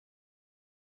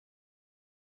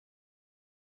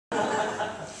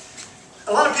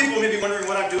A lot of people may be wondering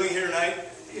what I'm doing here tonight.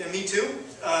 Yeah, me too.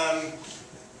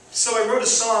 So I wrote a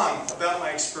song about my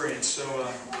experience. So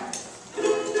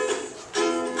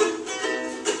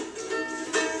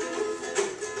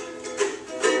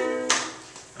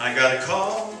I got a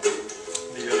call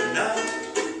the other night.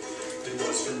 It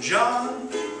was from John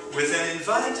with an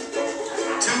invite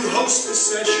to host a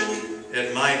session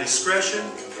at my discretion.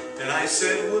 And I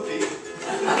said, whoopee.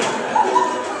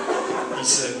 He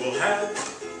said, we'll have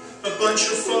a bunch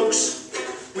of folks.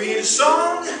 We need a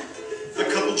song, a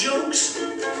couple jokes.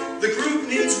 The group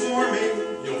needs warming.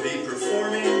 You'll be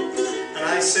performing. And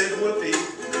I said, whoopee.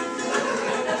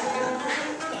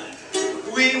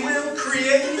 We will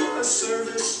create a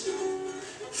service,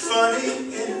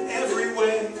 funny in every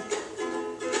way.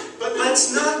 But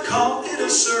let's not call it a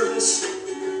service,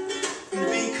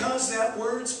 because that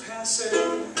word's passé.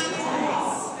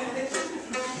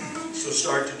 So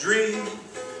start to dream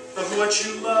of what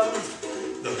you love,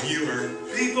 the humor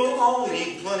people all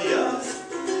need plenty of.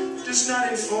 Just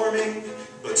not informing,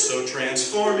 but so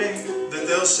transforming that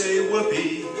they'll say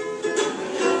whoopee.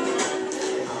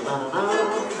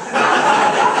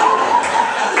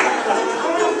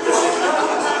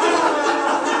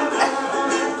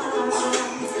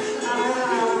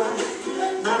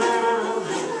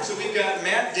 So we've got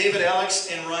Matt, David, Alex,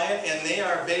 and Ryan, and they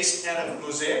are based out of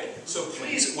Mosaic. So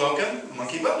please welcome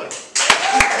Monkey Butler.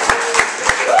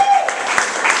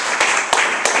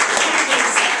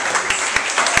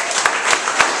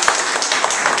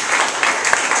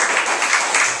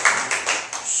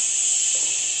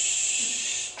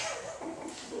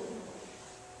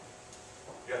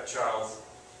 Yeah, Charles.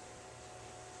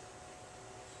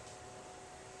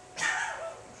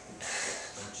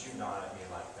 Don't you nod at me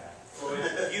like that. Floyd,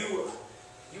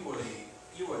 you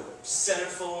were the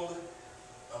centerfold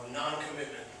of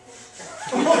non-commitment.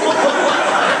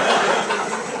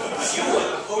 You were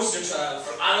the poster child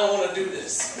for I don't want to do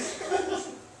this.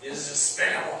 It is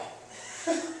despicable.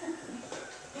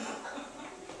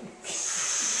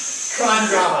 Crime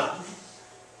drama.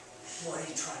 What are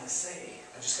you trying to say?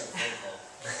 I just got a phone call.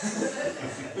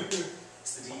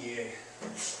 It's the DEA.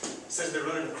 Says they're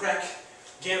running a crack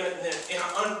gamut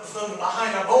from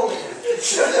behind our bowling.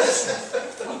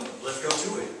 Let's go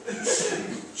to it.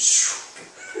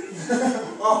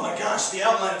 Oh my gosh, the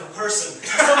outline of a person.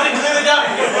 Somebody clear it up!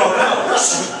 Oh no!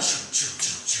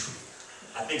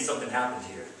 I think something happened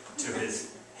here to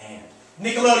his hand.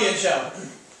 Nickelodeon show.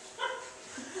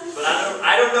 But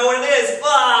I don't know what it is. There's 5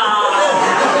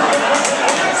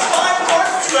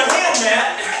 parts to a hand,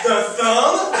 Matt. The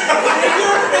thumb,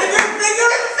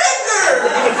 finger.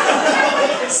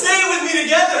 Say it with me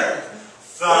together.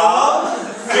 Thumb,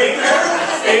 finger,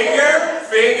 and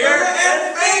finger.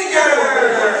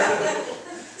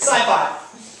 Sci-fi.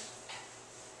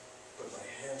 But my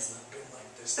hand's not been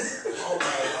like this all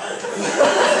my life.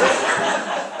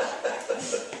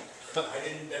 I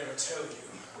didn't ever tell you.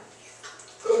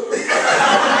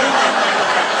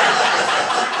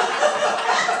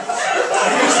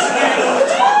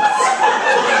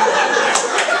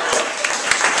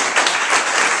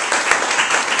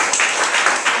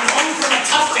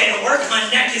 My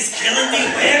neck is killing me.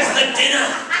 Where's the dinner?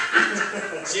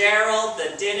 Gerald,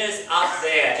 the dinner's up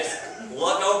there. Just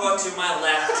look over to my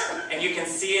left, and you can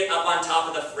see it up on top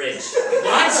of the fridge.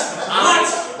 What? I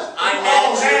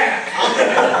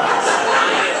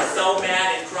am so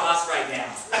mad and cross right now.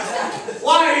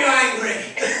 Why are you angry?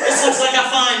 This looks like a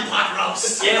fine pot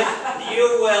roast. Yeah,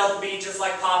 you will be just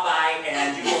like Popeye,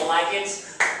 and you will like it.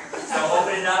 So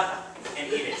open it up and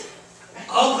eat it.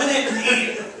 Open it and eat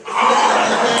it.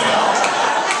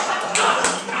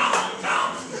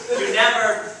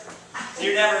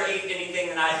 You never eat anything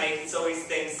that I make. It's always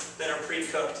things that are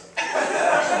pre-cooked.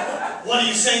 What are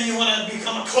you saying? You want to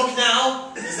become a cook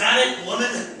now? Is that it, woman?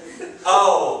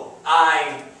 Oh,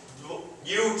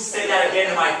 you say that again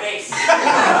to my face. I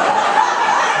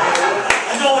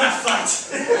don't want to fight.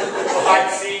 Well, I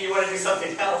see you want to do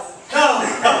something else. No,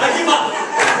 I give up.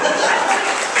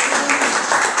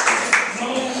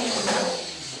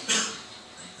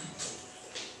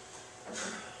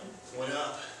 What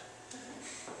up?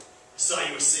 I saw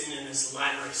you were sitting in this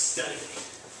library studying.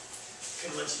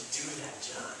 Couldn't let you do that,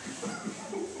 John.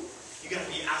 You gotta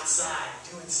be outside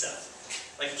doing stuff.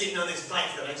 Like getting on this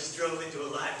bike that I just drove into a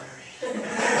library.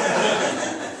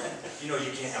 You know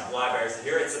you can't have libraries in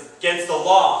here. It's against the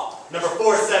law. Number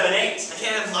 478. I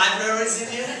can't have libraries in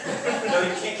here? No,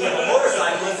 you can't keep a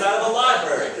motorcycle inside of a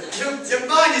library. Your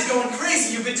mind is going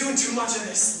crazy. You've been doing too much of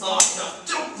this. Oh, no,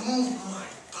 don't move my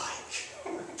bike.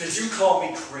 Did you call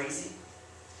me crazy?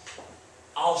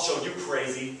 I'll show you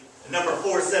crazy Number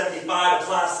 475, a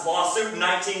class lawsuit in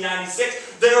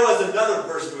 1996. There was another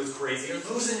person who was crazy. You're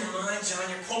losing your mind, John.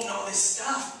 You're quoting all this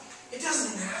stuff. It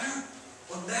doesn't matter.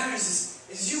 What matters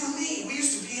is you and me. We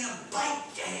used to be in a bike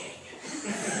gang.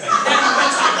 We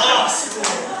went to law school.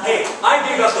 Hey, I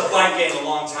gave up the bike game a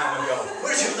long time ago.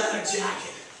 Where's your leather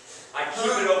jacket? I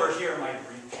keep it over here in my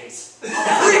briefcase.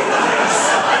 Briefcase?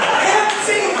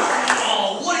 Empty?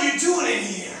 Oh, what are you doing in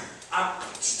here? I'm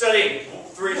studying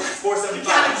 475. You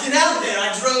gotta get out there.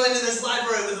 I drove into this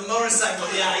library with a motorcycle.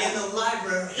 Yeah, in the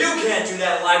library. You can't do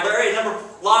that, library.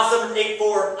 Law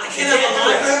 784. I can't have a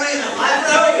library in the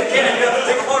library? No, you can't. You have to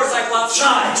take a motorcycle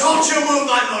outside. Don't you move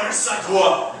my motorcycle.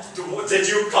 What? Did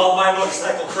you call my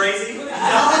motorcycle crazy? No,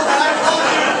 I called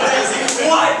you crazy.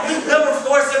 What? Number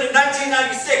 470,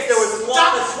 1996, there was a law.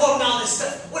 Stop quoting all this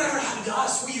stuff. Whatever happened to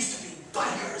us? We used to be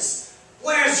bikers.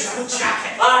 Where's your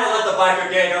jacket? I let the biker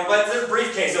gang go, but there's a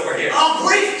briefcase over here. A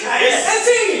briefcase? Yes.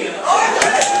 Empty! Right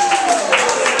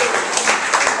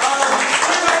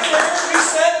there,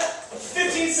 reset,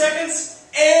 15 seconds,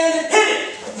 and hit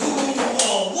it!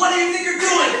 Whoa, what do you think you're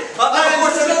doing? I'm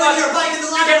just going your bike in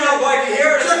the library. You can't have a bike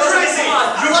here. You're crazy.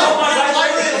 You know my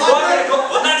library.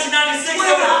 Well, 1996.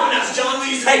 Whatever happened to us, John?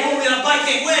 We used to be moving on a bike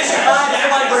gang. Where's your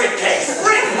jacket? My briefcase.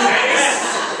 Briefcase?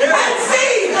 Here. Let's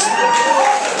see!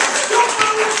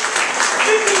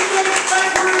 15 seconds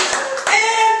backwards,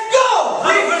 and go!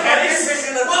 Briefcase?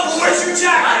 Well, where's your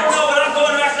jacket? I don't know, but I'm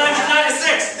going back to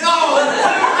 1996. No!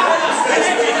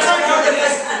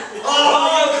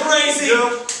 Oh, crazy!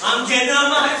 I'm getting on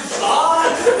my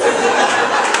butt!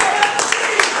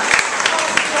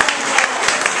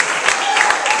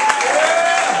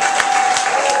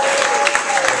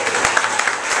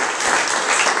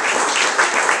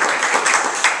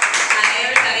 Hi,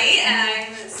 everybody, and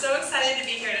I'm so excited to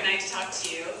be here tonight to talk to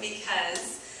you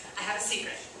because I have a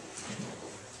secret.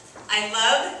 I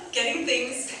love getting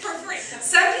things for free.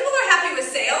 Some people are happy with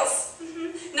sales,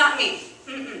 not me.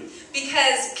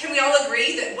 Because can we all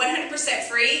agree that 100%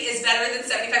 free is better than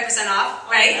 75% off,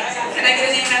 right? Can I get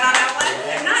an amen on that one?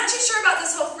 I'm not too sure about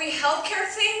this whole free healthcare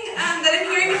thing that I'm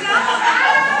hearing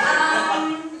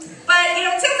about. But, you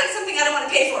know, it sounds like something I don't want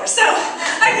to pay for. So,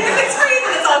 I mean, if it's free,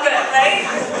 then it's all good, right?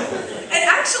 And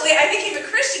actually, I became a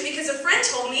Christian because a friend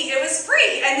told me it was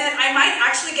free, and that I might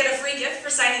actually get a free gift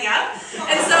for signing up.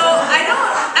 And so I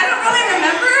don't really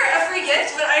remember a free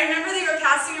gift, but I remember they were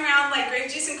passing around like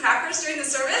grape juice and crackers during the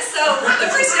service. So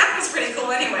the free snack was pretty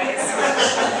cool, anyways.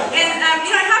 And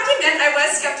you know, I have to admit, I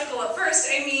was skeptical at first.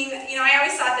 I mean, you know, I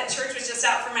always thought that church was just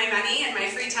out for my money and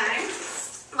my free time.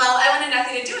 Well, I wanted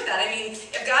nothing to do with that. I mean,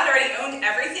 if God already owned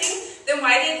everything, then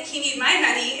why did He need my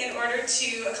money in order to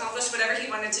accomplish whatever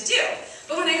He wanted to do?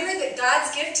 But when I heard that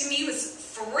God's gift to me was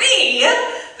free,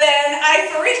 then I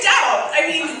freaked out.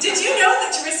 I mean, did you know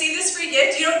that to receive this free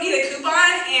gift, you don't need a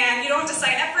coupon, and you don't have to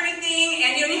sign up for anything,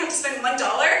 and you don't even have to spend $1?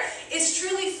 It's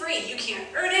truly free. You can't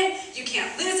earn it, you can't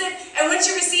lose it, and once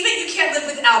you receive it, you can't live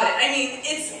without it. I mean,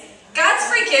 God's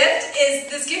free gift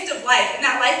is this gift of life, and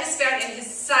that life is found in His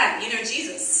Son, you know,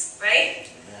 Jesus, right?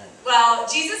 Amen. Well,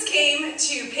 Jesus came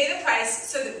to pay the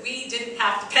price so that we didn't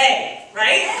have to pay,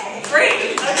 right?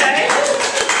 Free, okay?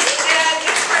 And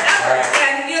it's forever.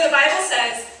 And, you know, the Bible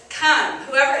says, come.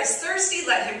 Whoever is thirsty,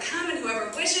 let him come, and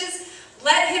whoever wishes,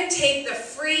 let him take the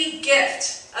free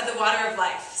gift of the water of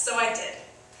life. So I did.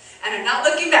 And I'm not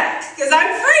looking back, because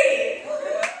I'm free.